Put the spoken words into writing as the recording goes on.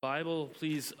Bible,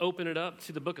 please open it up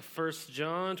to the book of 1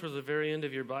 John, towards the very end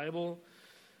of your Bible.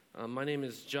 My name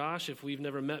is Josh, if we've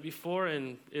never met before,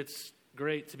 and it's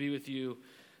great to be with you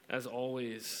as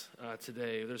always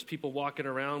today. There's people walking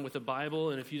around with a Bible,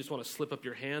 and if you just want to slip up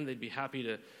your hand, they'd be happy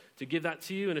to give that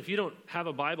to you. And if you don't have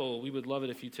a Bible, we would love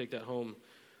it if you take that home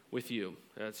with you.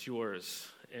 That's yours.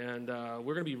 And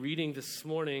we're going to be reading this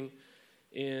morning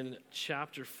in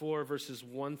chapter 4, verses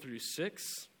 1 through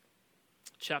 6.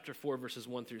 Chapter 4, verses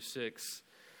 1 through 6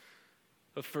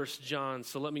 of 1 John.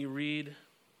 So let me read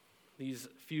these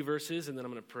few verses, and then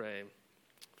I'm going to pray.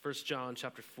 1 John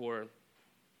chapter 4,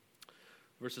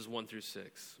 verses 1 through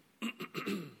 6.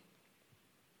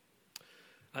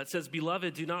 It says,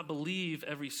 "Beloved, do not believe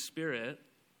every spirit,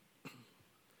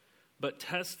 but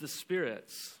test the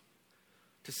spirits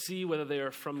to see whether they are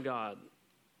from God.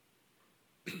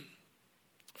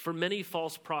 For many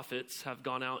false prophets have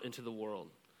gone out into the world.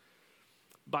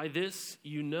 By this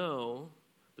you know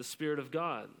the Spirit of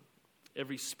God.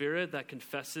 Every spirit that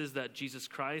confesses that Jesus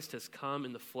Christ has come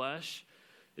in the flesh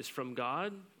is from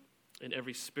God, and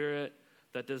every spirit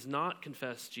that does not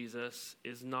confess Jesus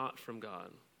is not from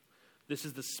God. This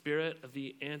is the spirit of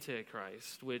the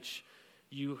Antichrist, which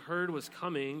you heard was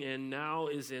coming and now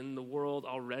is in the world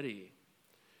already.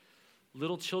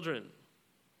 Little children,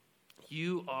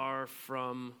 you are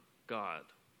from God,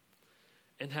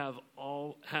 and have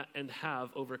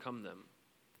overcome them.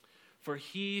 For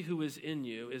he who is in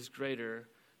you is greater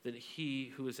than he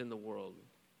who is in the world.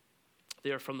 They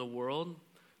are from the world,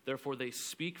 therefore they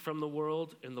speak from the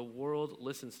world, and the world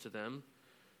listens to them.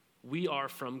 We are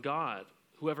from God.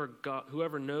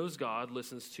 Whoever knows God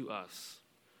listens to us.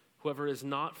 Whoever is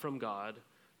not from God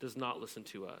does not listen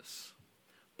to us.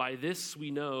 By this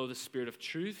we know the spirit of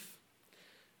truth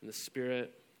and the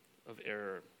spirit of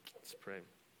error." Let's pray.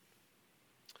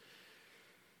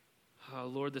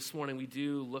 Lord, this morning we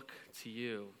do look to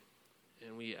you,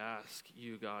 and we ask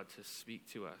you, God, to speak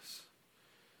to us.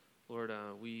 Lord,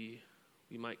 we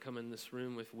might come in this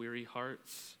room with weary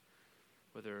hearts,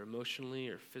 whether emotionally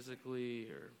or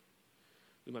physically, or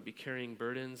we might be carrying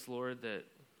burdens, Lord, that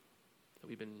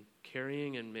we've been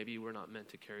carrying, and maybe we're not meant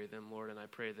to carry them, Lord. And I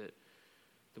pray that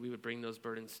we would bring those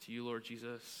burdens to you, Lord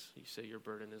Jesus. You say your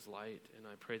burden is light, and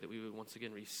I pray that we would once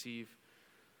again receive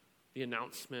the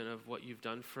announcement of what you've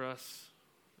done for us,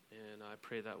 and I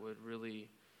pray that would really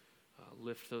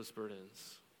lift those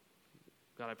burdens.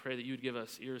 God, I pray that you would give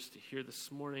us ears to hear this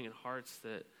morning and hearts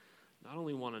that not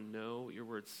only want to know what your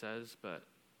word says, but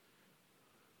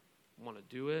want to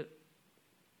do it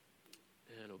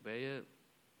and obey it.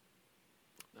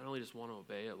 Not only just want to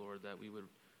obey it, Lord, that we'd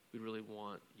really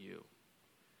want you,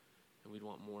 and we'd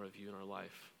want more of you in our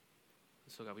life.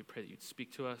 And so, God, we pray that you'd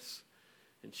speak to us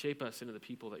and shape us into the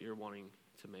people that you're wanting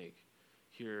to make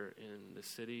here in the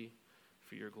city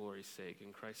for your glory's sake.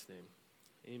 In Christ's name,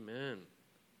 amen.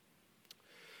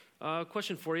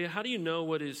 Question for you. How do you know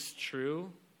what is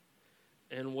true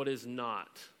and what is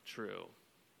not true?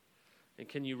 And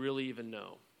can you really even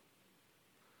know?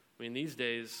 I mean, these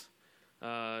days,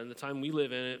 in the time we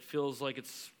live in, it feels like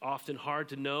it's often hard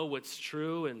to know what's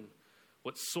true and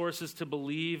what sources to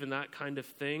believe and that kind of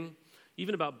thing,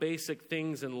 even about basic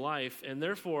things in life. And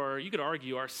therefore, you could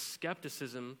argue our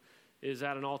skepticism is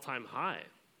at an all-time high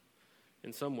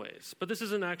in some ways. But this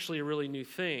isn't actually a really new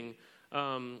thing. I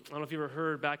don't know if you ever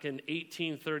heard back in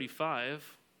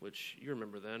 1835, which you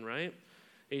remember then, right?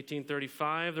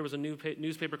 1835, there was a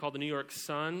newspaper called the New York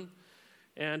Sun,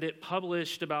 and it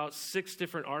published about 6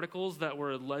 different articles that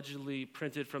were allegedly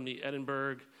printed from the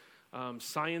Edinburgh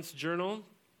Science Journal.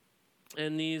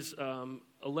 And these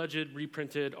alleged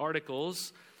reprinted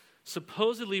articles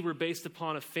supposedly were based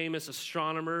upon a famous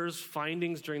astronomer's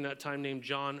findings during that time named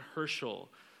John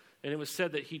Herschel. And it was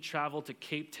said that he traveled to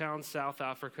Cape Town, South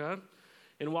Africa.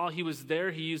 And while he was there,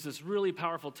 he used this really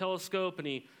powerful telescope, and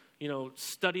he,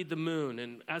 studied the moon.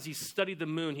 And as he studied the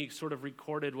moon, he sort of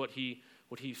recorded what he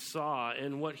saw.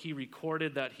 And what he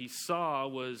recorded that he saw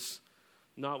was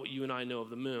not what you and I know of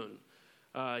the moon.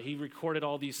 He recorded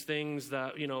all these things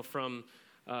that, from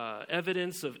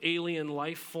evidence of alien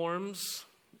life forms,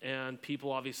 and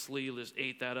people obviously just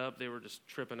ate that up. They were just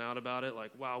tripping out about it, like,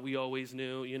 wow, we always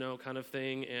knew, kind of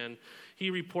thing. And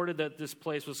he reported that this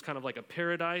place was kind of like a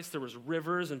paradise. There was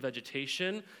rivers and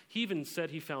vegetation. He even said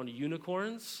he found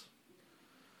unicorns,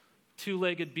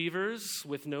 2-legged beavers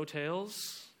with no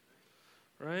tails,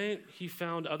 right? He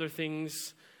found other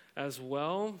things as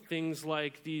well, things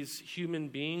like these human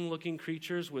being-looking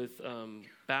creatures with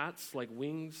bats, like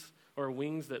wings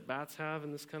that bats have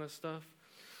and this kind of stuff.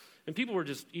 And people were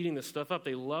just eating this stuff up.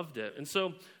 They loved it. And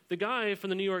so the guy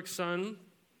from the New York Sun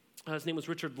his name was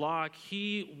Richard Locke,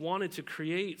 he wanted to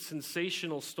create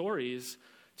sensational stories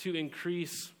to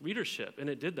increase readership, and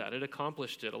it did that. It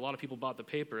accomplished it. A lot of people bought the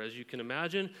paper, as you can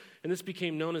imagine, and this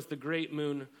became known as the Great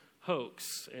Moon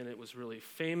Hoax, and it was really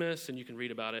famous, and you can read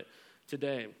about it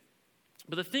today.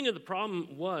 But the thing of the problem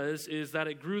is that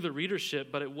it grew the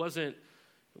readership, but it wasn't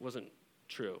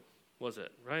true, was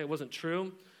it? Right? It wasn't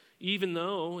true, even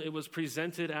though it was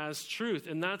presented as truth,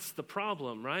 and that's the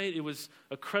problem, right? It was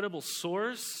a credible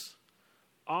source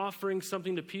offering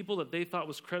something to people that they thought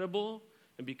was credible,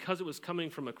 and because it was coming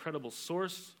from a credible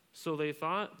source, so they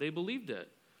thought, they believed it.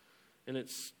 And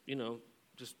it's,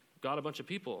 just got a bunch of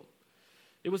people.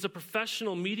 It was a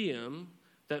professional medium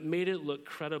that made it look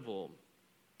credible.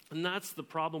 And that's the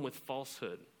problem with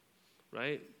falsehood,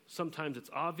 right? Sometimes it's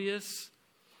obvious,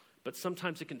 but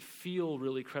sometimes it can feel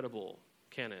really credible,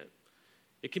 can it?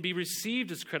 It can be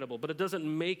received as credible, but it doesn't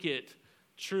make it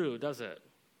true, does it?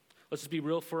 Let's just be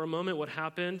real for a moment. What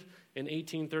happened in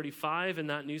 1835 in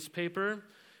that newspaper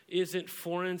isn't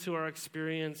foreign to our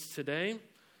experience today.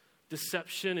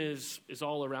 Deception is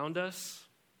all around us,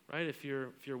 right? If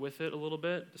you're with it a little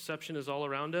bit, deception is all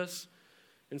around us.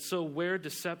 And so where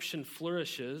deception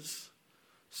flourishes,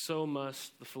 so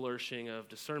must the flourishing of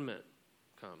discernment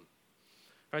come.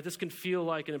 All right, this can feel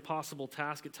like an impossible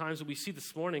task at times, but we see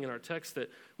this morning in our text that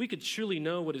we could truly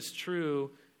know what is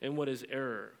true and what is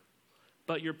error.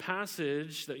 But your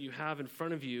passage that you have in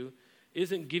front of you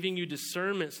isn't giving you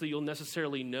discernment so that you'll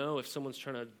necessarily know if someone's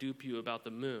trying to dupe you about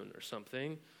the moon or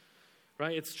something,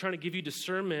 right? It's trying to give you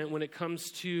discernment when it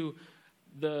comes to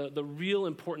the real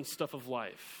important stuff of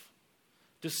life.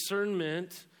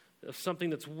 Discernment of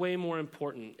something that's way more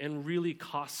important and really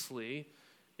costly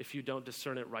if you don't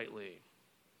discern it rightly.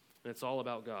 And it's all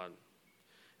about God.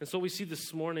 And so what we see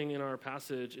this morning in our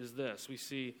passage is this. We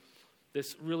see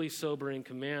this really sobering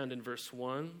command in verse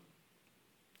 1.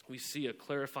 We see a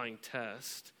clarifying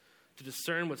test to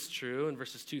discern what's true in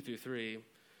verses 2 through 3.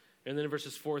 And then in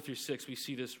verses 4 through 6, we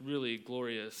see this really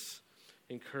glorious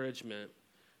encouragement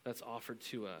that's offered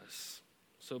to us.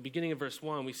 So beginning of verse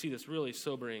 1, we see this really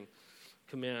sobering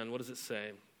command. What does it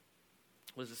say?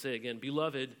 What does it say again?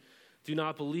 Beloved, do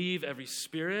not believe every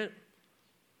spirit,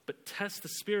 but test the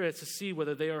spirits to see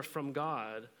whether they are from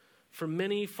God. For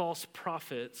many false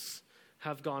prophets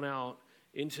have gone out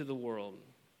into the world.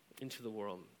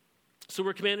 So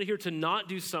we're commanded here to not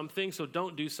do something, so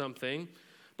don't do something.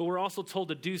 But we're also told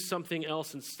to do something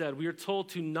else instead. We are told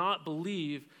to not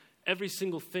believe every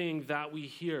single thing that we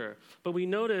hear. But we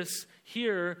notice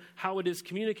here how it is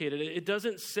communicated. It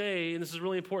doesn't say, and this is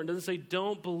really important, it doesn't say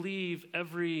don't believe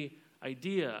every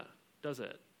idea, does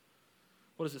it?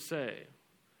 What does it say?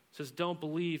 It says don't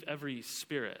believe every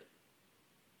spirit.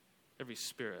 Every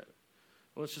spirit.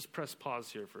 Well, let's just press pause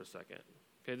here for a second.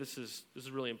 Okay, this is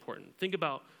really important. Think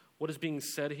about what is being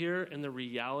said here and the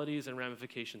realities and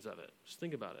ramifications of it. Just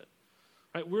think about it.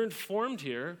 Right? We're informed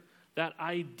here that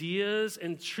ideas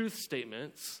and truth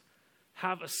statements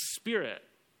have a spirit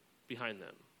behind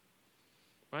them.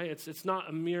 Right? It's not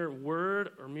a mere word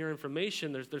or mere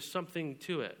information. There's something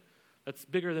to it that's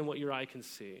bigger than what your eye can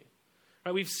see.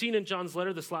 Right? We've seen in John's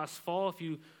letter this last fall, if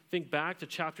you think back to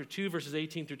chapter 2, verses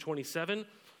 18 through 27,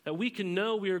 that we can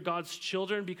know we are God's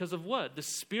children because of what? The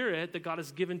Spirit that God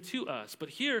has given to us. But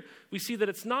here we see that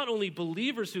it's not only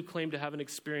believers who claim to have an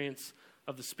experience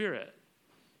of the Spirit.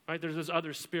 Right? There's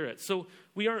other spirits. So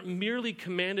we aren't merely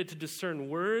commanded to discern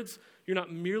words. You're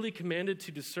not merely commanded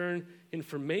to discern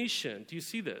information. Do you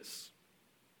see this?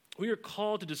 We are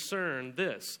called to discern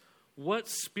this. What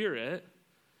spirit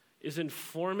is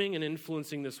informing and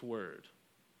influencing this word?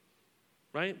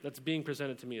 Right? That's being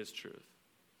presented to me as truth.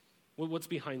 What's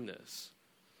behind this?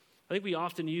 I think we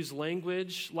often use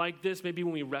language like this. Maybe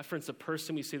when we reference a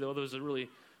person, we say, oh, there's a really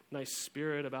nice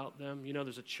spirit about them.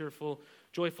 There's a cheerful,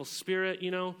 joyful spirit.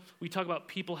 We talk about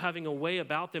people having a way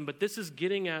about them, but this is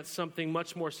getting at something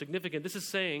much more significant. This is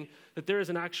saying that there is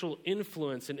an actual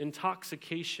influence, an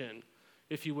intoxication,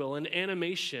 if you will, an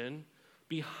animation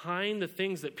behind the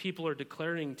things that people are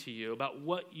declaring to you about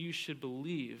what you should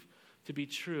believe to be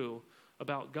true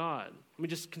about God. Let me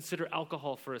just consider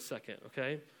alcohol for a second,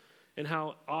 okay? And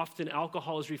how often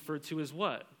alcohol is referred to as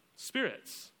what?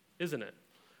 Spirits, isn't it?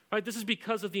 Right? This is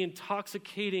because of the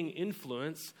intoxicating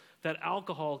influence that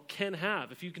alcohol can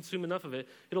have. If you consume enough of it,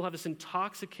 it'll have this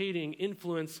intoxicating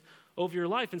influence over your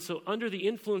life. And so under the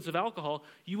influence of alcohol,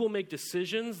 you will make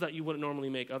decisions that you wouldn't normally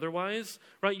make otherwise,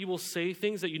 right? You will say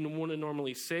things that you wouldn't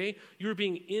normally say. You're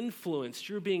being influenced.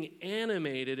 You're being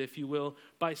animated, if you will,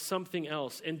 by something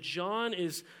else. And John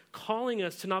is calling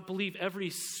us to not believe every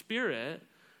spirit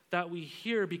that we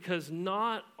hear, because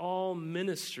not all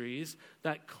ministries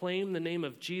that claim the name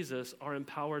of Jesus are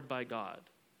empowered by God.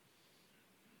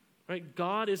 Right?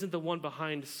 God isn't the one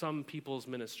behind some people's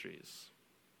ministries,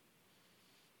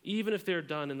 even if they're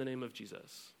done in the name of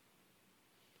Jesus.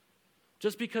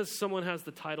 Just because someone has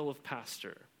the title of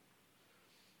pastor,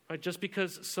 right? Just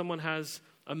because someone has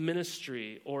a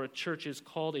ministry or a church is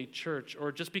called a church,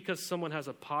 or just because someone has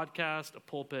a podcast, a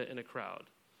pulpit, and a crowd,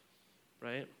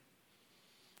 right?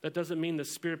 That doesn't mean the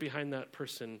spirit behind that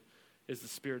person is the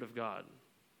Spirit of God.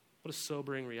 What a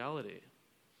sobering reality.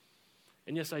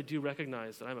 And yes, I do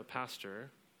recognize that I'm a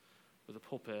pastor with a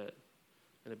pulpit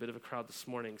and a bit of a crowd this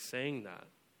morning saying that.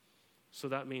 So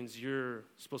that means you're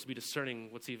supposed to be discerning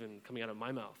what's even coming out of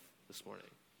my mouth this morning,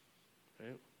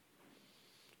 right?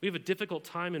 We have a difficult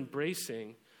time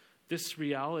embracing this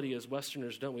reality as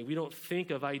Westerners, don't we? We don't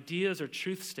think of ideas or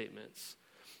truth statements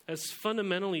as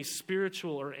fundamentally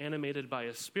spiritual or animated by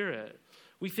a spirit.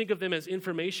 We think of them as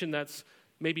information that's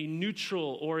maybe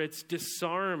neutral, or it's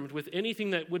disarmed with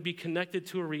anything that would be connected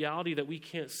to a reality that we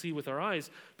can't see with our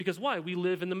eyes. Because why? We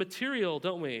live in the material,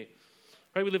 don't we?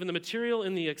 Right? We live in the material,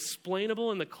 in the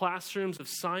explainable, in the classrooms of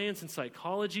science and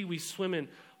psychology. We swim in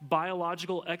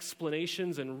biological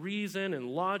explanations and reason and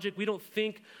logic. We don't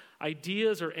think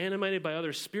ideas are animated by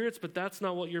other spirits, but that's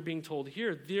not what you're being told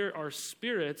here. There are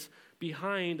spirits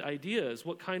behind ideas.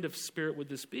 What kind of spirit would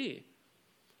this be?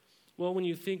 Well, when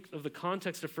you think of the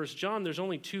context of 1 John, there's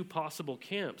only two possible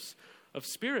camps of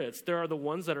spirits. There are the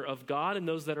ones that are of God and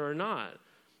those that are not.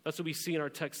 That's what we see in our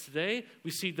text today. We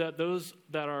see that those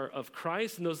that are of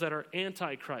Christ and those that are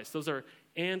anti-Christ. Those are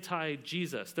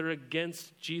anti-Jesus. They're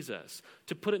against Jesus.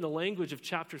 To put it in the language of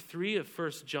chapter 3 of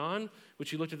 1 John,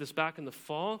 which we looked at this back in the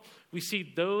fall, we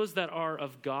see those that are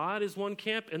of God is one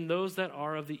camp and those that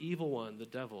are of the evil one, the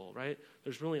devil, right?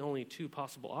 There's really only two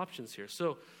possible options here.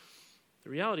 So the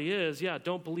reality is,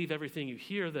 don't believe everything you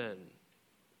hear then.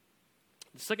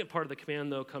 The second part of the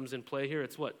command, though, comes in play here.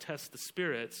 It's what? Test the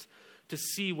spirits to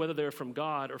see whether they're from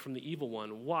God or from the evil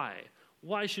one. Why?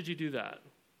 Why should you do that?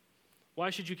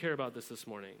 Why should you care about this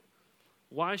morning?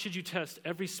 Why should you test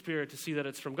every spirit to see that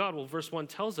it's from God? Well, verse 1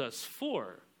 tells us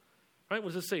for. Right?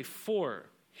 What does it say? For.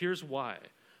 Here's why.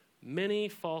 Many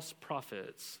false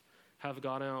prophets have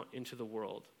gone out into the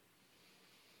world.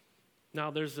 Now,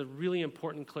 there's a really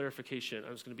important clarification.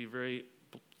 I'm just going to be very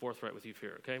forthright with you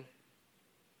here, okay?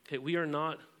 Okay, we are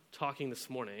not talking this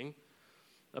morning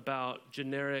about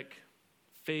generic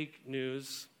fake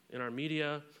news in our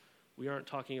media. We aren't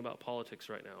talking about politics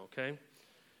right now, okay?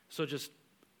 So just,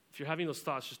 if you're having those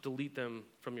thoughts, just delete them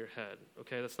from your head,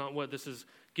 okay? That's not what this is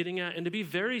getting at. And to be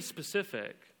very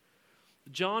specific,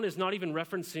 John is not even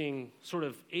referencing sort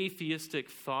of atheistic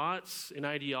thoughts and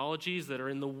ideologies that are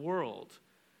in the world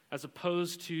as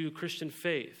opposed to Christian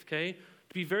faith, okay?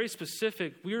 To be very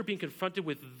specific, we are being confronted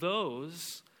with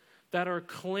those that are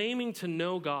claiming to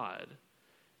know God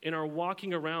and are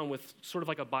walking around with sort of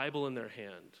like a Bible in their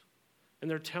hand. And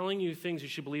they're telling you things you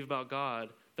should believe about God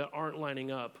that aren't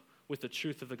lining up with the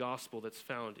truth of the gospel that's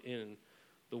found in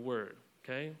the Word,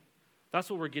 okay? That's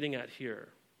what we're getting at here,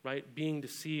 right? Being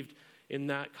deceived in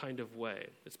that kind of way.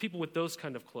 It's people with those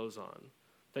kind of clothes on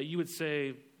that you would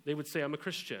say, they would say, I'm a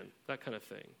Christian, that kind of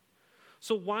thing.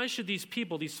 So why should these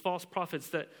people, these false prophets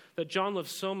that John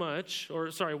loves so much,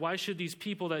 why should these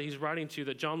people that he's writing to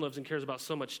that John loves and cares about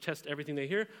so much test everything they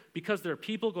hear? Because there are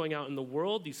people going out in the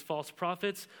world, these false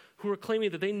prophets, who are claiming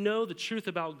that they know the truth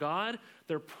about God.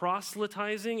 They're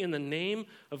proselytizing in the name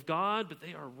of God, but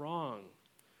they are wrong.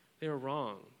 They are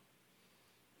wrong.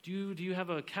 Do you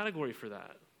have a category for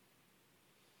that?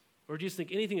 Or do you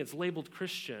think anything that's labeled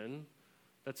Christian,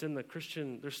 that's in the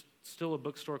Christian, there's still a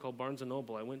bookstore called Barnes &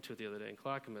 Noble. I went to it the other day in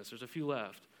Clackamas. There's a few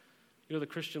left. You know, the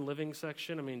Christian living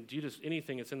section? I mean, do you just,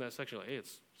 anything that's in that section, like, hey,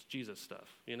 it's Jesus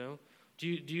stuff, you know? Do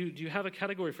you have a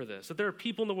category for this? That there are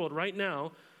people in the world right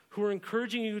now who are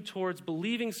encouraging you towards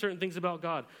believing certain things about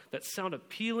God that sound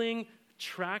appealing,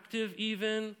 attractive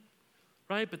even,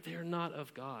 right? But they are not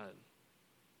of God.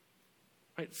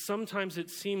 Right? Sometimes it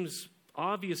seems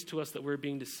obvious to us that we're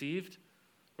being deceived.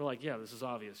 We're like, yeah, this is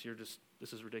obvious.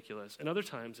 This is ridiculous. And other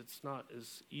times, it's not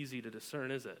as easy to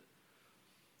discern, is it?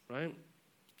 Right?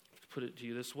 To put it to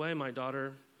you this way, my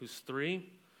daughter, who's 3,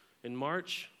 in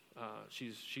March,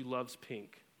 she loves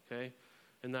pink, okay?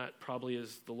 And that probably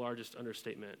is the largest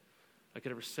understatement I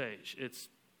could ever say.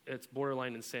 It's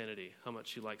borderline insanity how much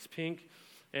she likes pink.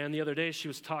 And the other day, she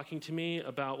was talking to me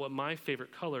about what my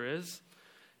favorite color is.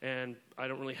 And I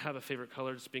don't really have a favorite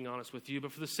color, just being honest with you.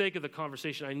 But for the sake of the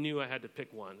conversation, I knew I had to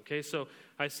pick one, okay? So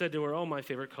I said to her, my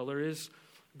favorite color is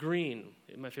green.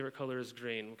 My favorite color is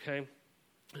green, okay?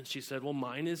 And she said, well,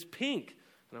 mine is pink.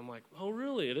 And I'm like, oh,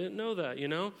 really? I didn't know that,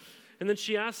 And then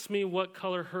she asked me what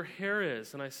color her hair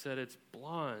is. And I said, it's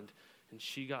blonde. And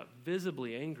she got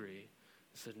visibly angry.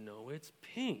 I said, no, it's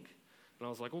pink. And I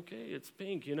was like, okay, it's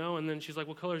pink, And then she's like,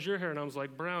 what color is your hair? And I was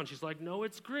like, brown. She's like, no,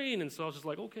 it's green. And so I was just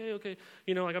like, okay.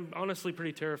 I'm honestly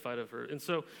pretty terrified of her. And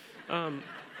so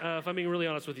if I'm being really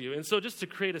honest with you. And so just to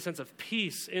create a sense of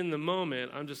peace in the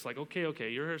moment, I'm just like, okay,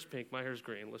 your hair's pink, my hair's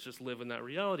green. Let's just live in that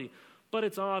reality. But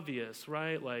it's obvious,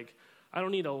 right? Like, I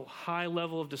don't need a high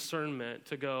level of discernment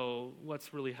to go,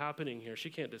 what's really happening here?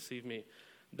 She can't deceive me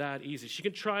that easy. She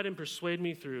can try to persuade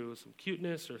me through some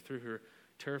cuteness or through her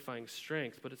terrifying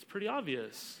strength, but it's pretty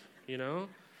obvious,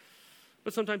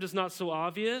 But sometimes it's not so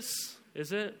obvious,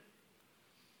 is it?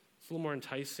 It's a little more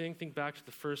enticing. Think back to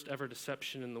the first ever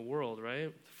deception in the world,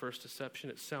 right? The first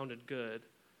deception, it sounded good,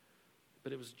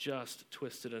 but it was just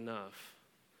twisted enough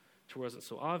to where it wasn't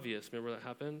so obvious. Remember that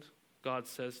happened? God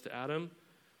says to Adam,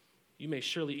 you may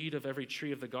surely eat of every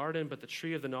tree of the garden, but the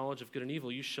tree of the knowledge of good and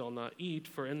evil you shall not eat,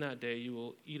 for in that day you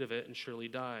will eat of it and surely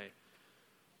die.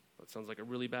 That sounds like a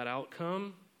really bad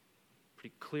outcome.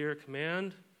 Pretty clear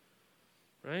command,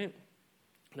 right?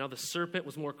 Now the serpent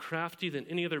was more crafty than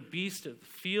any other beast of the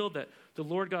field that the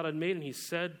Lord God had made, and he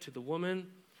said to the woman,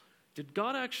 did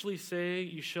God actually say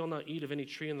you shall not eat of any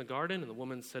tree in the garden? And the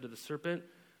woman said to the serpent,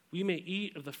 we may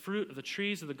eat of the fruit of the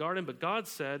trees of the garden, but God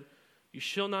said, you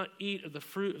shall not eat of the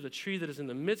fruit of the tree that is in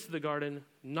the midst of the garden,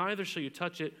 neither shall you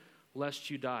touch it,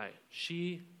 lest you die.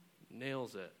 She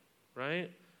nails it, right?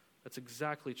 That's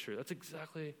exactly true. That's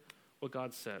exactly what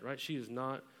God said, right? She is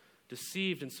not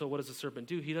deceived. And so what does the serpent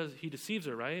do? He deceives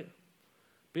her, right?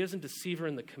 But he doesn't deceive her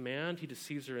in the command. He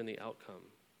deceives her in the outcome,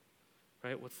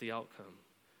 right? What's the outcome?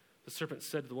 The serpent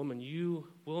said to the woman, you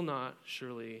will not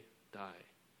surely die.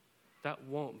 That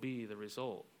won't be the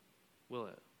result, will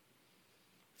it?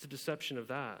 It's a deception of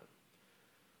that.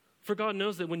 For God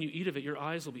knows that when you eat of it, your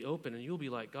eyes will be open and you'll be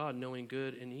like God, knowing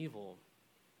good and evil.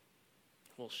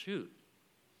 Well, shoot.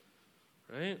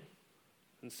 Right?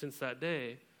 And since that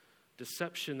day,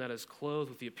 deception that is clothed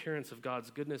with the appearance of God's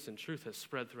goodness and truth has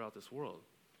spread throughout this world.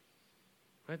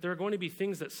 Right? There are going to be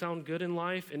things that sound good in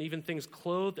life and even things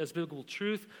clothed as biblical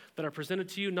truth that are presented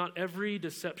to you. Not every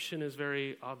deception is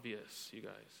very obvious, you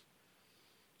guys.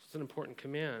 So it's an important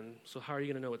command. So how are you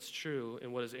going to know what's true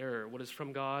and what is error? What is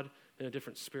from God and a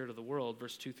different spirit of the world?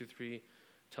 Verse 2 through 3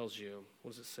 tells you.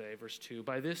 What does it say? Verse 2,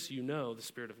 by this you know the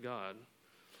Spirit of God.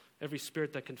 Every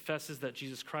spirit that confesses that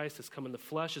Jesus Christ has come in the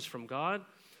flesh is from God,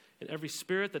 and every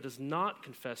spirit that does not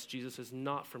confess Jesus is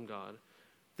not from God.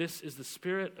 This is the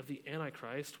spirit of the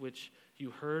Antichrist, which you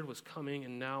heard was coming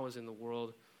and now is in the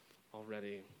world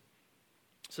already. It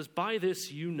says, by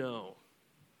this you know.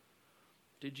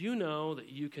 Did you know that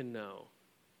you can know?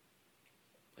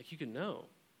 Like you can know.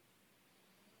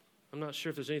 I'm not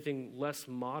sure if there's anything less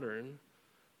modern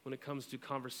when it comes to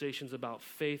conversations about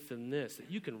faith than this, that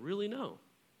you can really know.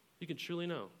 You can truly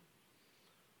know,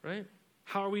 right?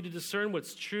 How are we to discern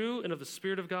what's true and of the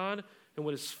Spirit of God and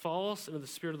what is false and of the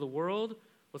spirit of the world?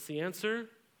 What's the answer?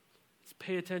 It's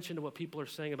pay attention to what people are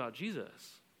saying about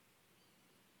Jesus.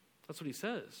 That's what he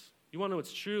says. You want to know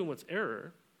what's true and what's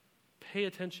error? Pay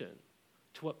attention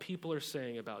to what people are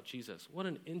saying about Jesus. What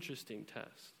an interesting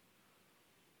test,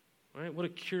 right? What a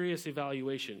curious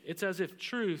evaluation. It's as if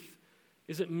truth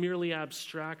isn't merely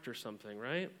abstract or something,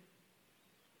 right?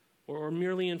 Or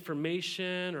merely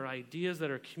information or ideas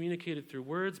that are communicated through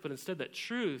words, but instead that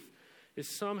truth is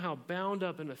somehow bound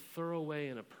up in a thorough way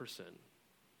in a person.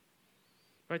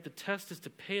 Right? The test is to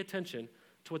pay attention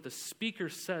to what the speaker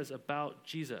says about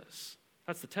Jesus.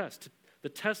 That's the test. The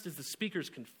test is the speaker's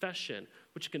confession,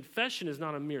 which confession is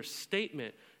not a mere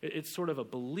statement. It's sort of a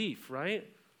belief, right?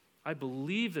 I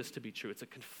believe this to be true. It's a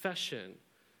confession.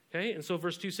 Okay? And so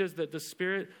verse 2 says that the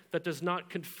spirit that does not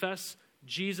confess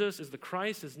Jesus is the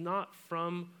Christ is not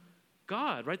from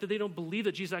God, right? That they don't believe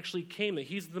that Jesus actually came, that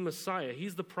he's the Messiah,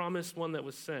 he's the promised one that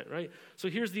was sent, right? So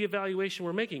here's the evaluation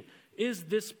we're making. Is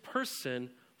this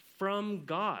person from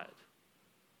God?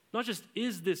 Not just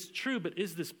is this true, but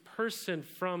is this person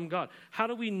from God? How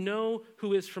do we know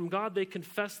who is from God? They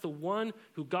confess the one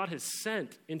who God has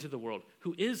sent into the world,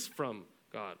 who is from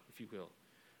God, if you will.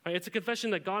 Right, it's a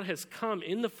confession that God has come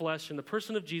in the flesh in the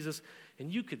person of Jesus,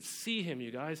 and you could see him,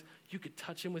 you guys. You could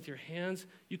touch him with your hands.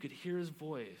 You could hear his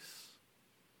voice,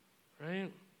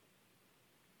 right?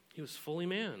 He was fully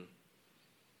man.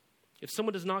 If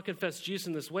someone does not confess Jesus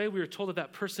in this way, we are told that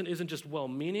that person isn't just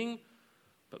well-meaning,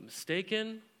 but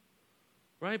mistaken,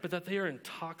 right? But that they are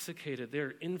intoxicated. They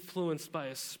are influenced by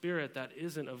a spirit that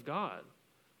isn't of God,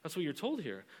 That's what you're told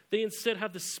here. They instead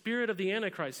have the spirit of the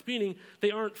Antichrist, meaning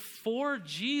they aren't for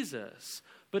Jesus,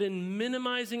 but in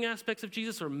minimizing aspects of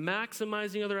Jesus or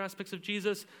maximizing other aspects of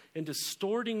Jesus and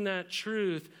distorting that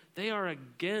truth, they are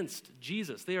against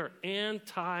Jesus. They are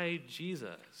anti-Jesus.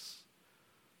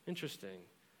 Interesting.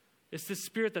 It's this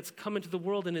spirit that's come into the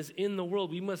world and is in the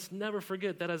world. We must never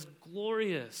forget that as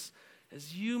glorious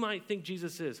as you might think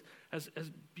Jesus is, as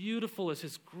beautiful as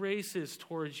his grace is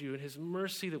towards you and his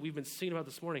mercy that we've been singing about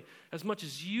this morning, as much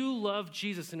as you love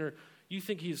Jesus and you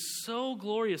think he is so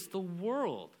glorious, the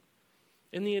world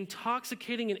and the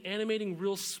intoxicating and animating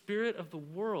real spirit of the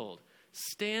world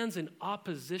stands in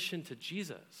opposition to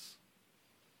Jesus.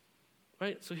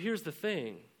 Right? So here's the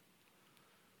thing.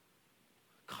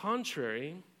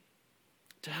 Contrary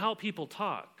to how people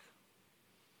talk,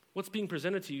 what's being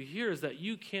presented to you here is that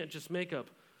you can't just make up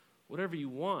whatever you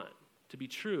want to be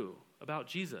true about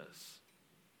Jesus.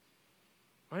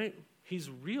 Right? He's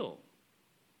real.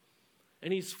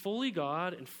 And he's fully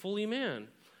God and fully man.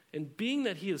 And being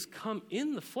that he has come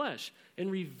in the flesh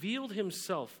and revealed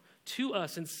himself to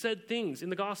us and said things in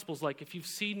the Gospels like, if you've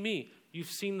seen me,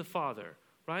 you've seen the Father,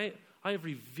 right? I have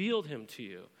revealed him to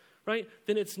you, right?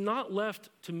 Then it's not left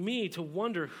to me to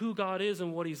wonder who God is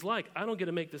and what he's like. I don't get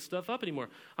to make this stuff up anymore.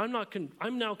 I'm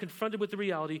now confronted with the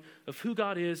reality of who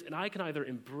God is, and I can either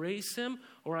embrace him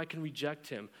or I can reject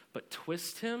him. But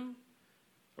twist him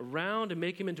around and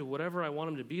make him into whatever I want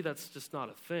him to be, that's just not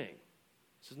a thing.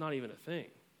 This is not even a thing.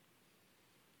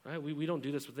 Right? We don't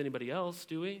do this with anybody else,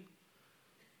 do we?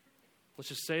 Let's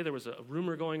just say there was a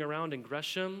rumor going around in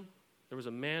Gresham. There was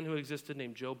a man who existed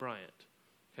named Joe Bryant.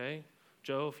 Okay?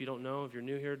 Joe, if you don't know, if you're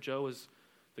new here, Joe is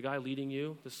the guy leading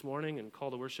you this morning and call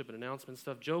to worship and announcement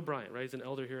stuff. Joe Bryant, right? He's an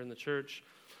elder here in the church.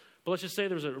 But let's just say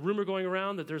there was a rumor going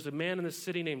around that there's a man in this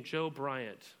city named Joe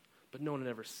Bryant, but no one had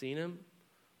ever seen him.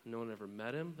 No one ever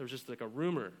met him. There was just like a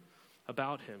rumor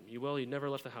about him. He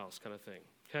never left the house kind of thing.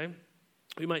 Okay?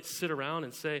 We might sit around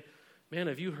and say, man,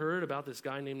 have you heard about this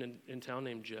guy in town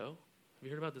named Joe? Have you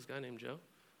heard about this guy named Joe?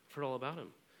 I've heard all about him.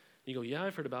 And you go, yeah,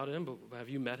 I've heard about him, but have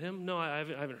you met him? No, I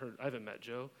haven't met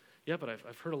Joe. Yeah, but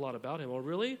I've heard a lot about him. Oh,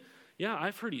 really? Yeah,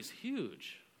 I've heard he's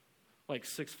huge. Like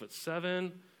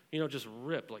 6'7", just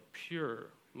ripped, like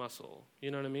pure muscle.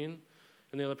 You know what I mean?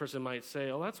 And the other person might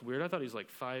say, oh, that's weird. I thought he's like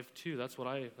 5'2". That's what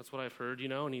I've heard,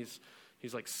 and he's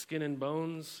like skin and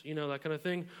bones, that kind of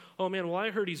thing. Oh, man, well,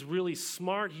 I heard he's really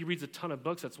smart. He reads a ton of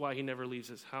books. That's why he never leaves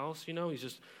his house, He's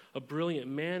just a brilliant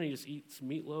man. He just eats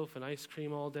meatloaf and ice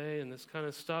cream all day and this kind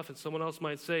of stuff. And someone else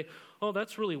might say, oh,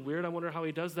 that's really weird. I wonder how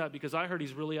he does that because I heard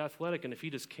he's really athletic, and if he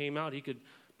just came out, he could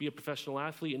be a professional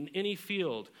athlete in any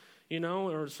field,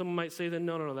 Or someone might say then,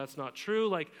 no, that's not true.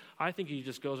 Like, I think he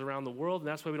just goes around the world, and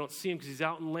that's why we don't see him, because he's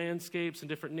out in landscapes and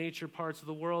different nature parts of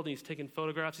the world, and he's taking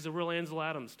photographs. He's a real Ansel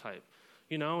Adams type.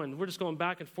 And we're just going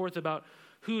back and forth about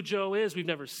who Joe is. We've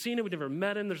never seen him. We've never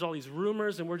met him. There's all these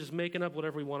rumors, and we're just making up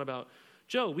whatever we want about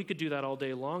Joe. We could do that all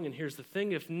day long, and here's the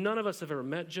thing. If none of us have ever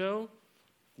met Joe,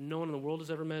 if no one in the world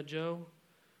has ever met Joe,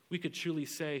 we could truly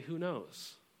say, who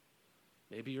knows?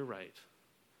 Maybe you're right.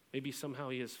 Maybe somehow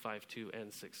he is 5'2"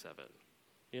 and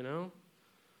 6'7",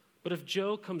 But if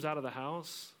Joe comes out of the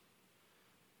house,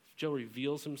 if Joe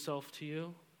reveals himself to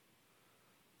you,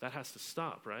 that has to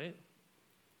stop, right?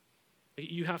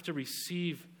 You have to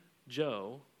receive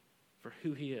Joe for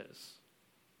who he is.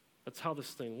 That's how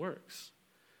this thing works.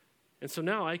 And so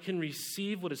now I can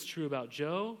receive what is true about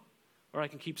Joe, or I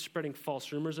can keep spreading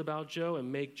false rumors about Joe and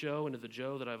make Joe into the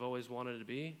Joe that I've always wanted to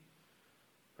be.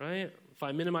 Right? If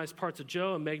I minimize parts of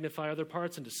Joe and magnify other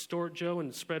parts and distort Joe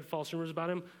and spread false rumors about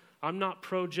him, I'm not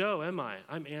pro-Joe, am I?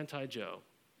 I'm anti-Joe.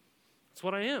 That's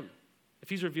what I am. If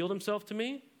he's revealed himself to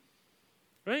me,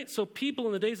 right? So people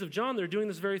in the days of John, they're doing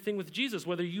this very thing with Jesus,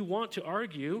 whether you want to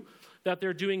argue that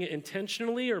they're doing it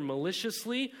intentionally or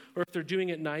maliciously, or if they're doing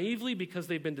it naively because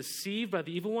they've been deceived by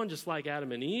the evil one, just like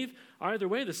Adam and Eve. Either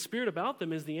way, the spirit about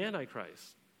them is the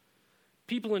Antichrist.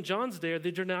 People in John's day,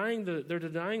 they're denying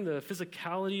the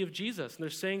physicality of Jesus, and they're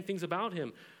saying things about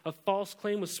him. A false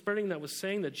claim was spreading that was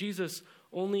saying that Jesus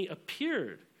only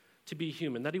appeared to be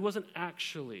human, that he wasn't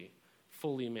actually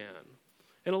fully man.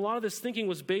 And a lot of this thinking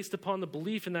was based upon the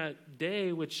belief in that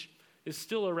day, which is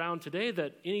still around today,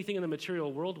 that anything in the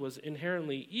material world was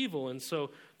inherently evil. And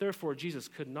so, therefore, Jesus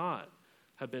could not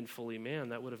have been fully man.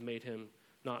 That would have made him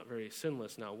not very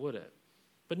sinless, now would it?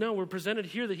 But no, we're presented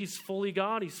here that he's fully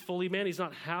God, he's fully man. He's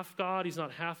not half God, he's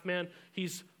not half man.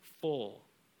 He's full,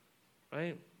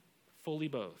 right? Fully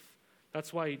both.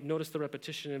 That's why, notice the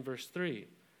repetition in verse 3. It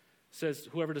says,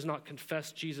 whoever does not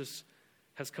confess Jesus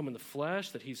has come in the flesh,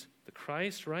 that he's the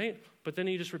Christ, right? But then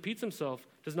he just repeats himself,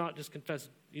 does not confess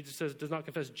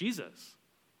Jesus,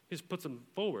 He just puts them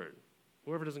forward.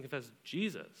 Whoever doesn't confess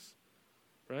Jesus,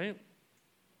 right?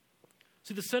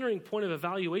 See, the centering point of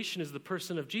evaluation is the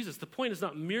person of Jesus. The point is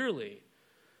not merely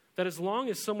that as long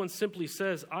as someone simply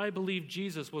says, I believe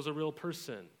Jesus was a real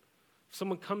person, if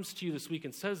someone comes to you this week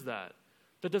and says that,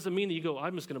 that doesn't mean that you go,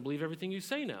 I'm just going to believe everything you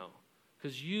say now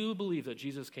because you believe that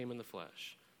Jesus came in the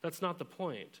flesh. That's not the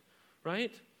point,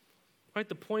 right? Right?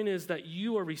 The point is that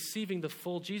you are receiving the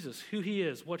full Jesus, who he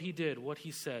is, what he did, what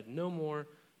he said, no more,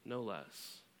 no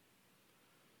less.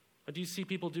 Do you see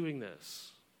people doing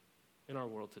this in our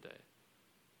world today?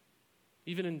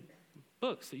 Even in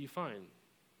books that you find,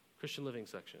 Christian living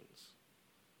sections,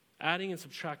 adding and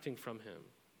subtracting from him.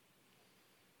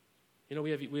 You know,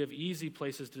 we have easy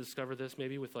places to discover this,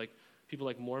 maybe with like people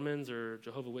like Mormons or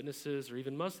Jehovah's Witnesses or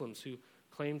even Muslims who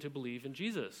claim to believe in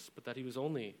Jesus, but that he was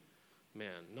only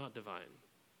man, not divine.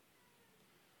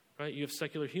 Right? You have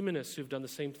secular humanists who've done the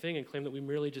same thing and claim that we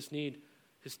merely just need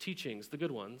his teachings, the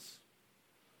good ones,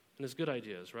 and his good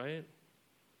ideas, right?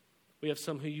 We have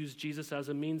some who use Jesus as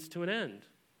a means to an end,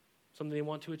 something they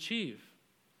want to achieve,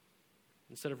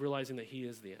 instead of realizing that he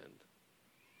is the end.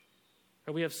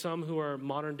 And we have some who are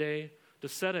modern-day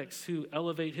ascetics who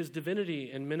elevate his divinity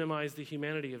and minimize the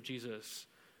humanity of Jesus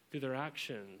through their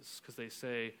actions because they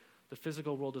say the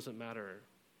physical world doesn't matter.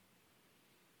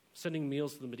 Sending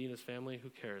meals to the Medina's family, who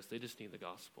cares? They just need the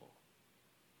gospel.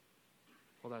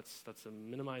 Well, that's a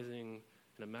minimizing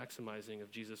and a maximizing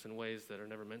of Jesus in ways that are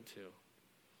never meant to.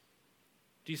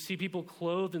 Do you see people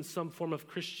clothed in some form of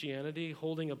Christianity,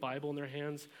 holding a Bible in their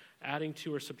hands, adding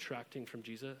to or subtracting from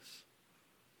Jesus?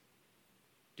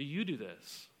 Do you do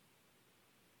this?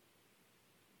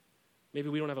 Maybe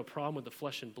we don't have a problem with the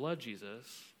flesh and blood Jesus.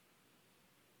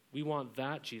 We want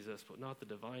that Jesus, but not the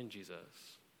divine Jesus.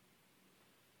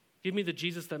 Give me the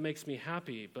Jesus that makes me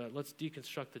happy, but let's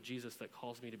deconstruct the Jesus that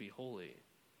calls me to be holy.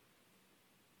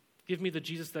 Give me the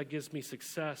Jesus that gives me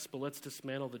success, but let's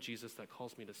dismantle the Jesus that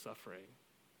calls me to suffering.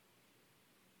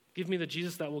 Give me the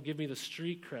Jesus that will give me the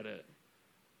street credit,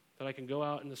 that I can go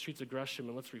out in the streets of Gresham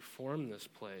and let's reform this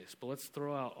place, but let's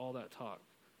throw out all that talk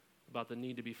about the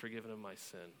need to be forgiven of my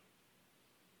sin.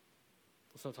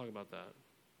 Let's not talk about that.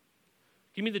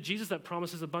 Give me the Jesus that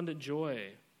promises abundant joy,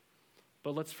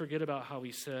 but let's forget about how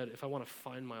he said, if I want to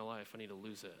find my life, I need to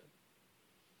lose it.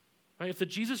 Right? If the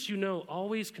Jesus you know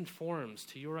always conforms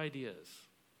to your ideas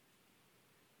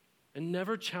and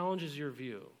never challenges your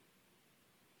view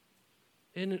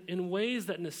in ways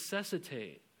that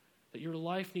necessitate that your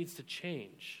life needs to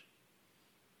change,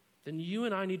 then you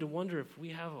and I need to wonder if we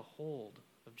have a hold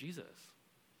of Jesus.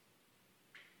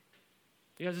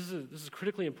 You guys, this is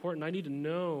critically important. I need to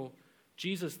know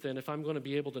Jesus then if I'm going to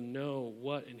be able to know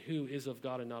what and who is of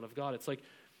God and not of God. It's like,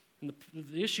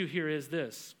 the issue here is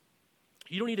this.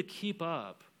 You don't need to keep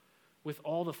up with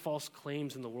all the false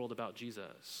claims in the world about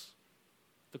Jesus.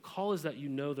 The call is that you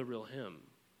know the real him.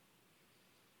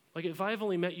 Like if I've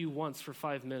only met you once for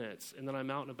 5 minutes and then I'm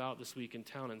out and about this week in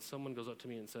town and someone goes up to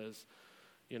me and says,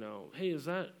 you know, hey, is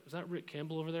that Rick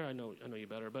Campbell over there? I know you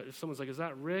better. But if someone's like, is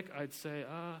that Rick? I'd say,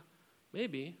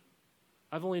 maybe.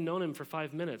 I've only known him for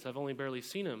 5 minutes. I've only barely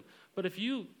seen him. But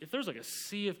if there's like a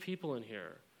sea of people in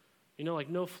here, you know, like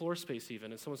no floor space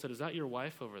even, and someone said, is that your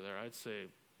wife over there? I'd say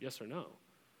yes or no.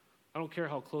 I don't care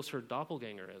how close her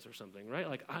doppelganger is or something, right?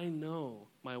 Like I know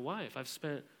my wife. I've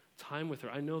spent time with her.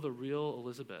 I know the real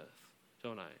Elizabeth,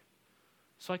 don't I?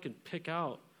 So I can pick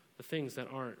out the things that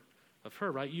aren't of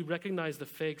her, right? You recognize the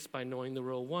fakes by knowing the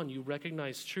real one. You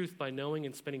recognize truth by knowing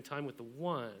and spending time with the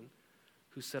one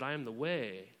who said, I am the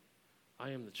way,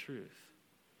 I am the truth,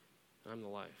 I'm the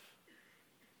life.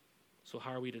 So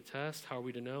how are we to test? How are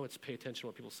we to know? It's pay attention to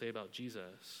what people say about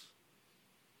Jesus.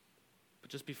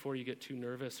 But just before you get too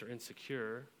nervous or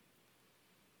insecure,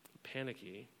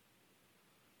 panicky,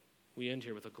 we end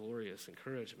here with a glorious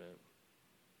encouragement.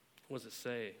 What does it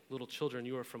say? Little children,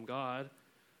 you are from God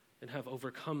and have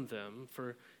overcome them,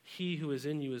 for he who is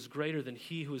in you is greater than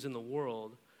he who is in the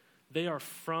world. They are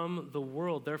from the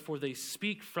world, therefore they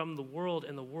speak from the world,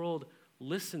 and the world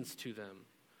listens to them.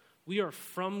 We are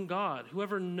from God.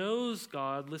 Whoever knows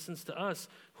God listens to us.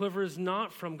 Whoever is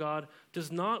not from God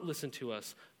does not listen to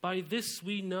us. By this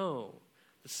we know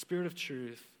the spirit of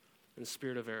truth and the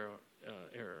spirit of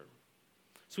error.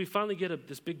 So we finally get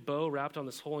this big bow wrapped on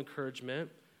this whole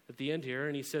encouragement at the end here,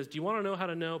 and he says, do you want to know how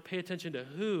to know? Pay attention to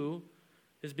who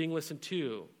is being listened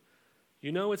to.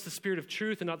 You know it's the spirit of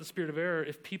truth and not the spirit of error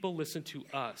if people listen to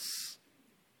us.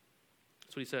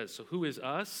 That's what he says. So who is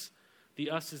us?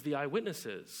 The us is the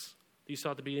eyewitnesses that you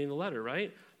saw at the beginning of the letter,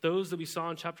 right? Those that we saw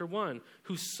in chapter 1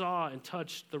 who saw and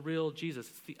touched the real Jesus.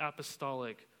 It's the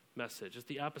apostolic message. It's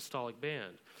the apostolic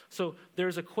band. So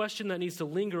there's a question that needs to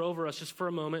linger over us just for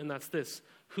a moment, and that's this.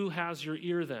 Who has your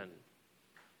ear then?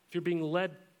 If you're being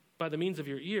led by the means of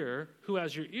your ear, who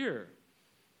has your ear?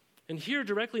 And here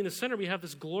directly in the center, we have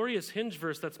this glorious hinge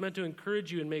verse that's meant to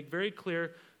encourage you and make very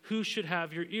clear who should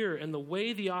have your ear. And the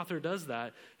way the author does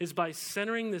that is by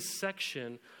centering this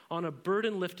section on a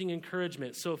burden-lifting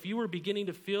encouragement. So if you were beginning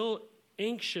to feel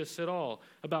anxious at all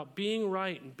about being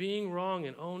right and being wrong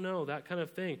and oh no, that kind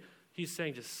of thing, he's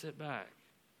saying just sit back.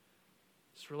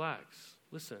 Just relax.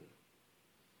 Listen.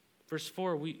 Verse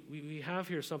 4, we have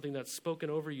here something that's spoken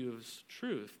over you as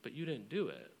truth, but you didn't do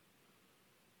it.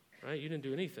 Right? You didn't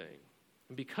do anything.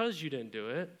 And because you didn't do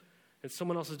it, and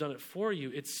someone else has done it for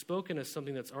you, it's spoken as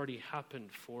something that's already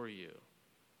happened for you.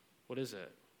 What is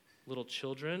it? Little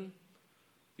children?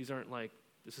 These aren't like,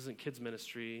 this isn't kids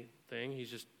ministry thing.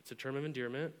 It's a term of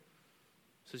endearment.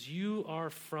 It says, you are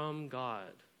from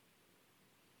God.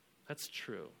 That's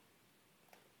true.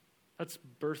 That's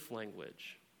birth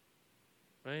language.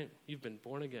 Right? You've been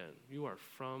born again. You are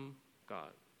from God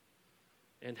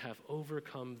and have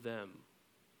overcome them.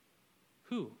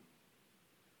 Who?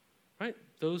 Right?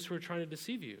 Those who are trying to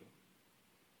deceive you.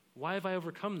 Why have I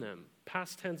overcome them?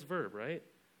 Past tense verb, right?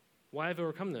 Why have I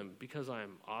overcome them? Because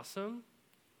I'm awesome?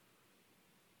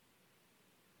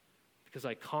 Because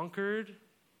I conquered?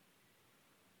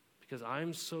 Because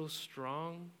I'm so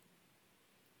strong?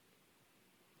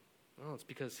 No, it's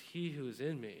because he who is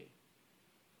in me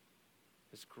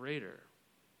is greater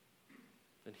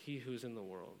than he who's in the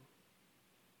world.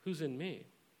 Who's in me?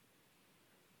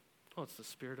 Oh, it's the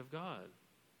Spirit of God,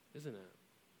 isn't it?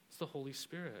 It's the Holy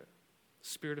Spirit,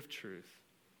 Spirit of truth.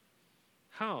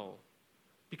 How?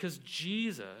 Because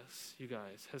Jesus, you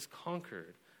guys, has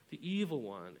conquered the evil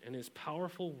one and his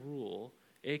powerful rule,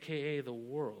 a.k.a. the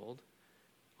world,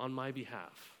 on my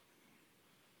behalf.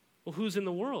 Well, who's in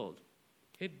the world?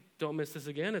 Okay, don't miss this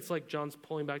again. It's like John's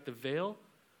pulling back the veil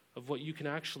of what you can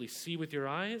actually see with your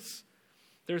eyes.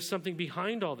 There's something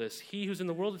behind all this. He who's in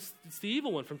the world, it's the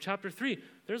evil one from chapter 3.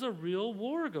 There's a real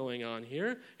war going on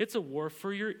here. It's a war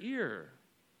for your ear.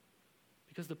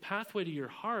 Because the pathway to your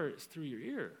heart is through your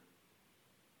ear.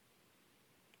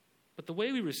 But the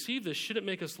way we receive this shouldn't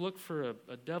make us look for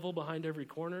a devil behind every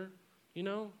corner. You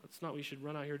know, that's not what we should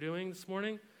run out here doing this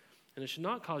morning. And it should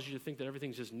not cause you to think that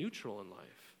everything's just neutral in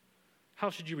life. How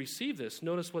should you receive this?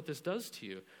 Notice what this does to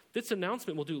you. This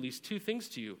announcement will do at least two things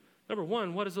to you. Number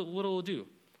one, what it'll do?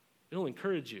 It'll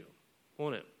encourage you,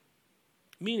 won't it?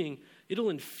 Meaning, it'll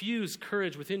infuse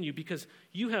courage within you because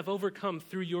you have overcome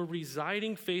through your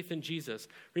residing faith in Jesus.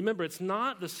 Remember, it's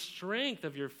not the strength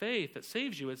of your faith that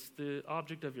saves you, it's the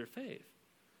object of your faith,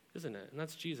 isn't it? And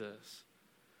that's Jesus.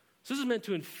 So this is meant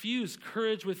to infuse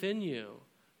courage within you.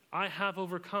 I have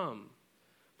overcome.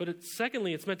 But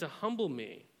secondly, it's meant to humble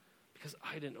me because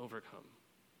I didn't overcome.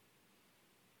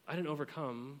 I didn't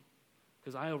overcome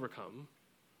because I overcome.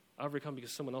 I overcome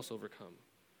because someone else overcome.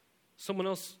 Someone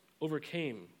else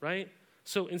overcame, right?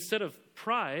 So instead of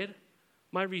pride,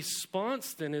 my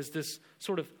response then is this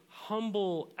sort of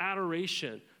humble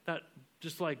adoration that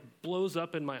just like blows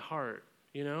up in my heart,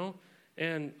 you know?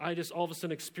 And I just all of a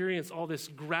sudden experience all this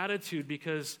gratitude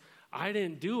because I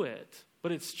didn't do it,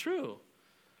 but it's true.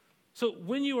 So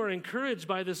when you are encouraged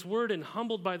by this word and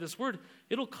humbled by this word,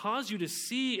 it'll cause you to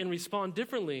see and respond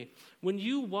differently. When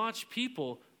you watch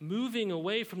people moving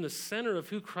away from the center of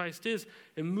who Christ is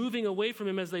and moving away from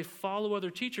him as they follow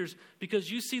other teachers, because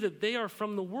you see that they are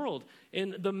from the world.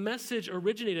 And the message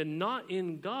originated not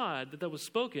in God that was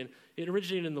spoken, it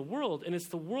originated in the world, and it's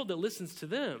the world that listens to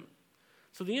them.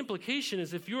 So the implication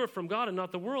is if you're from God and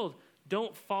not the world,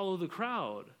 don't follow the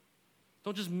crowd.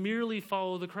 Don't just merely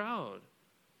follow the crowd.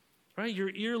 Right? Your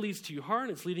ear leads to your heart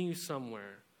and it's leading you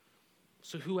somewhere.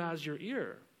 So who has your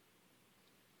ear?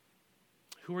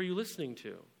 Who are you listening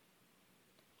to?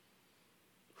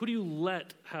 Who do you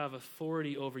let have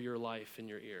authority over your life in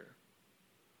your ear?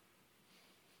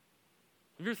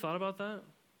 Have you ever thought about that?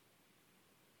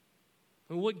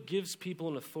 I mean, what gives people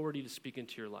an authority to speak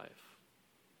into your life?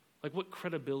 Like what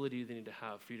credibility do they need to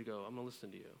have for you to go, I'm going to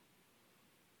listen to you?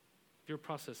 Have you ever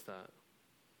processed that?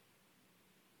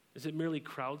 Is it merely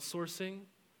crowdsourcing?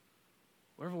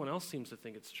 Where everyone else seems to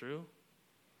think it's true?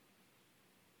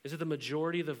 Is it the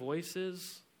majority of the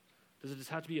voices? Does it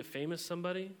just have to be a famous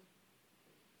somebody?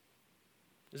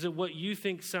 Is it what you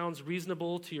think sounds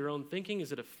reasonable to your own thinking?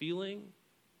 Is it a feeling?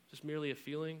 Just merely a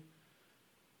feeling?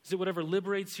 Is it whatever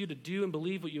liberates you to do and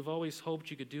believe what you've always hoped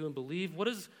you could do and believe? What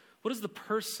does the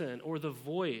person or the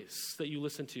voice that you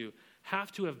listen to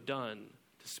have to have done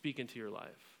to speak into your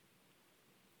life?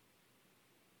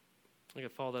 I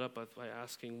could follow that up by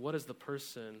asking, what is the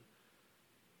person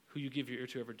who you give your ear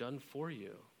to ever done for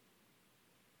you?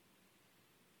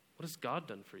 What has God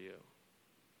done for you?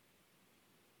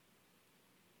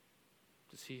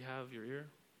 Does he have your ear?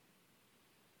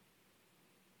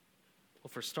 Well,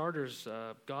 for starters,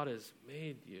 God has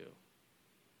made you,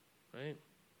 right?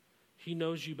 He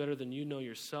knows you better than you know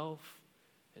yourself.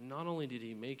 And not only did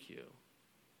he make you,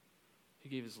 he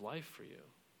gave his life for you.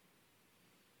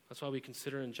 That's why we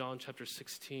consider in John chapter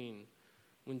 16,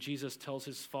 when Jesus tells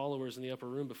his followers in the upper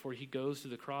room before he goes to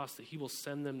the cross that he will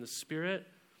send them the Spirit.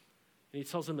 And he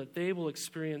tells them that they will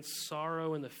experience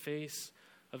sorrow in the face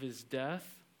of his death,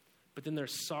 but then their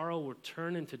sorrow will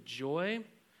turn into joy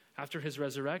after his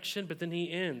resurrection. But then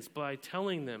he ends by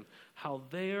telling them how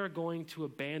they are going to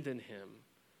abandon him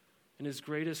in his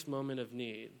greatest moment of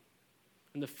need,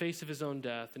 in the face of his own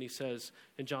death. And he says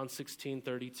in John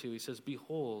 16:32, he says,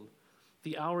 "Behold,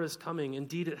 the hour is coming,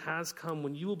 indeed it has come,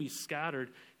 when you will be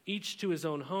scattered, each to his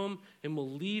own home, and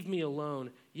will leave me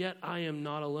alone. Yet I am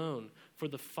not alone, for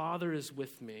the Father is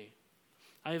with me.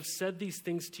 I have said these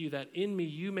things to you, that in me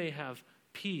you may have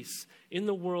peace. In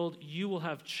the world you will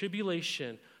have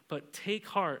tribulation, but take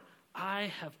heart, I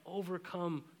have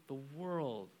overcome the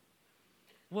world."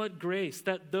 What grace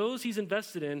that those he's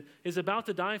invested in is about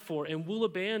to die for and will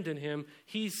abandon him.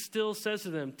 He still says to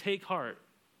them, take heart.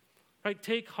 Right?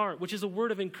 Take heart, which is a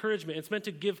word of encouragement. It's meant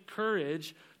to give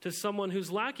courage to someone who's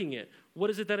lacking it. What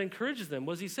is it that encourages them?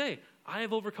 What does he say? I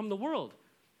have overcome the world.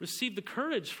 Receive the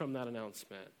courage from that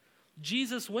announcement.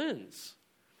 Jesus wins.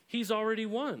 He's already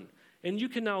won. And you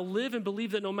can now live and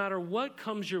believe that no matter what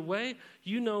comes your way,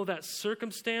 you know that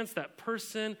circumstance, that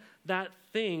person, that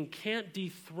thing can't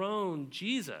dethrone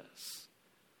Jesus.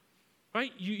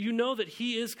 Right? You know that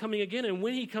he is coming again. And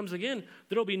when he comes again,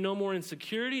 there will be no more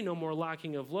insecurity, no more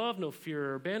lacking of love, no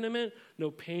fear or abandonment, no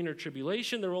pain or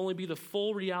tribulation. There will only be the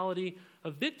full reality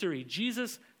of victory.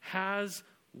 Jesus has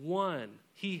won.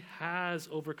 He has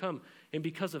overcome. And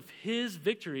because of his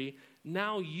victory,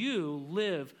 now you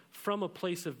live from a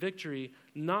place of victory,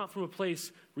 not from a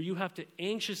place where you have to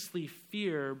anxiously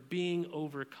fear being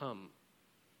overcome.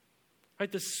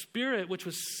 Right? The Spirit which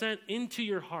was sent into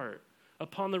your heart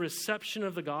upon the reception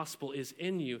of the gospel is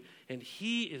in you, and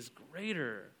he is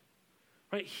greater.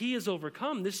 Right? He has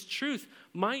overcome. This truth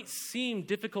might seem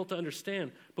difficult to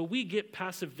understand, but we get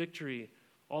passive victory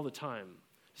all the time.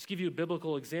 Just give you a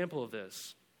biblical example of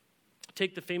this.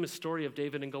 Take the famous story of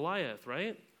David and Goliath,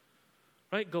 right?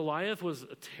 Right? Goliath was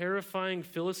a terrifying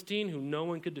Philistine who no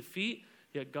one could defeat,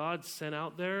 yet God sent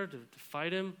out there to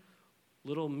fight him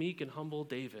little meek and humble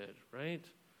David, right?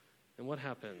 And what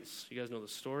happens? You guys know the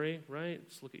story, right?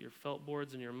 Just look at your felt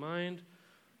boards in your mind,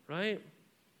 right?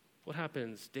 What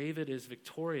happens? David is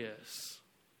victorious.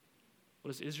 What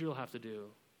does Israel have to do?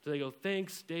 Do they go,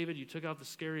 thanks, David, you took out the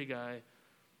scary guy.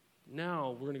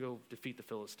 Now we're going to go defeat the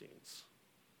Philistines?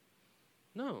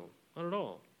 No, not at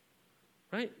all.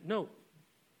 Right? No.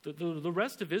 The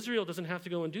rest of Israel doesn't have to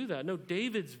go and do that. No,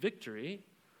 David's victory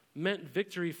meant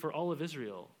victory for all of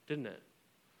Israel, didn't it?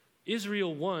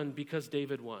 Israel won because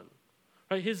David won.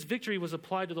 Right? His victory was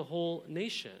applied to the whole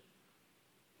nation.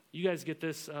 You guys get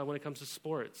this when it comes to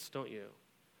sports, don't you?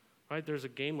 Right? There's a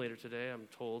game later today, I'm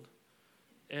told.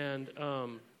 And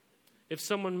if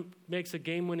someone makes a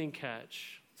game-winning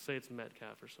catch, say it's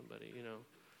Metcalf or somebody,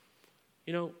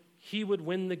 he would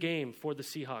win the game for the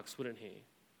Seahawks, wouldn't he?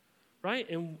 Right?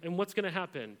 And what's going to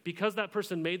happen? Because that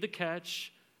person made the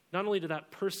catch, not only did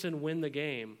that person win the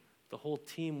game, the whole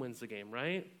team wins the game,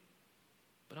 right?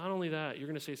 But not only that, you're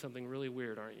going to say something really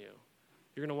weird, aren't you?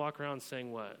 You're going to walk around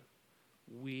saying what?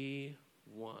 We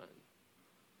won.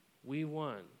 We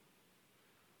won.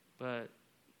 But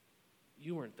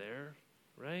you weren't there,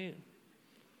 right?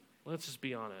 Let's just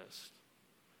be honest.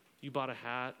 You bought a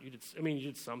hat. You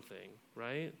did something,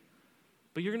 right?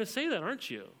 But you're going to say that, aren't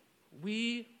you?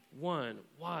 We won.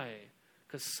 Why?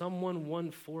 Because someone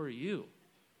won for you.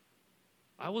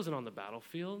 I wasn't on the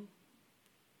battlefield,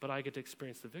 but I get to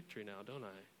experience the victory now, don't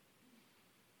I?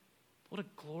 What a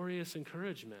glorious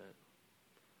encouragement.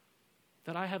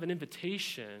 That I have an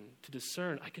invitation to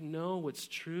discern. I can know what's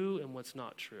true and what's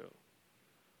not true.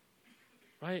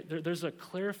 Right? There's a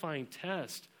clarifying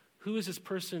test. Who is this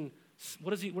person?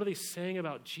 What are they saying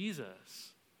about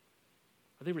Jesus?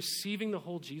 Are they receiving the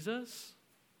whole Jesus?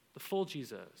 The full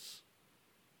Jesus?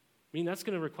 I mean, that's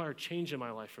going to require change in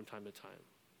my life from time to time.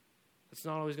 It's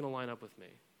not always going to line up with me.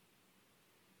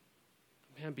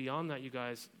 Man, beyond that, you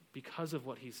guys, because of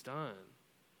what he's done,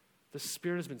 the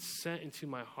Spirit has been sent into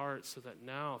my heart so that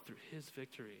now, through his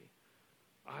victory,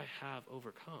 I have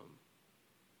overcome.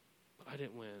 But I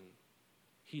didn't win.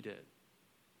 He did.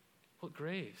 What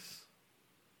grace.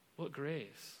 What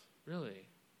grace. Really.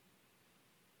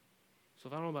 So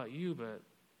if I don't know about you, but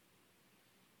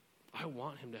I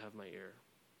want him to have my ear.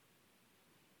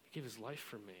 He gave his life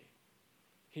for me.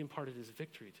 He imparted his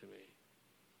victory to me.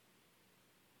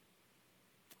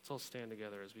 Let's all stand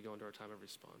together as we go into our time of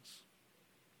response.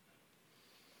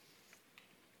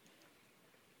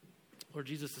 Lord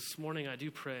Jesus, this morning I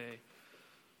do pray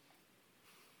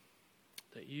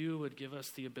that you would give us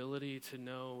the ability to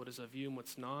know what is of you and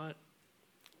what's not.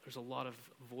 There's a lot of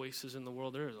voices in the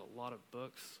world. There is a lot of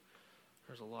books.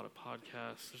 There's a lot of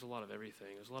podcasts. There's a lot of everything.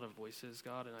 There's a lot of voices,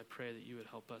 God, and I pray that you would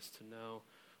help us to know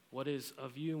what is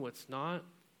of you and what's not,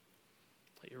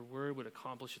 that your word would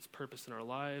accomplish its purpose in our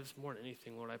lives. More than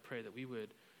anything, Lord, I pray that we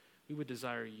would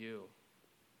desire you.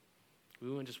 We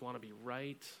wouldn't just want to be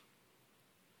right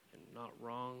and not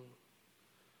wrong.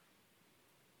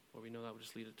 Lord, we know that would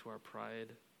just lead it to our pride.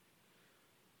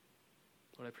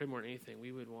 Lord, I pray more than anything,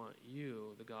 we would want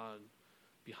you, the God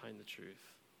behind the truth.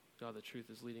 God, the truth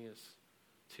is leading us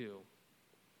to.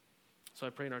 So I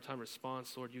pray in our time of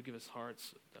response, Lord, you give us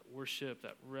hearts that worship,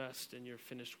 that rest in your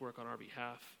finished work on our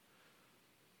behalf.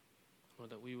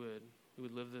 Lord, that we would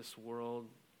live this world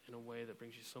in a way that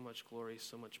brings you so much glory,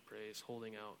 so much praise,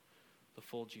 holding out the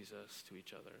full Jesus to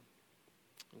each other.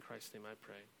 In Christ's name I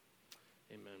pray.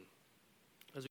 Amen.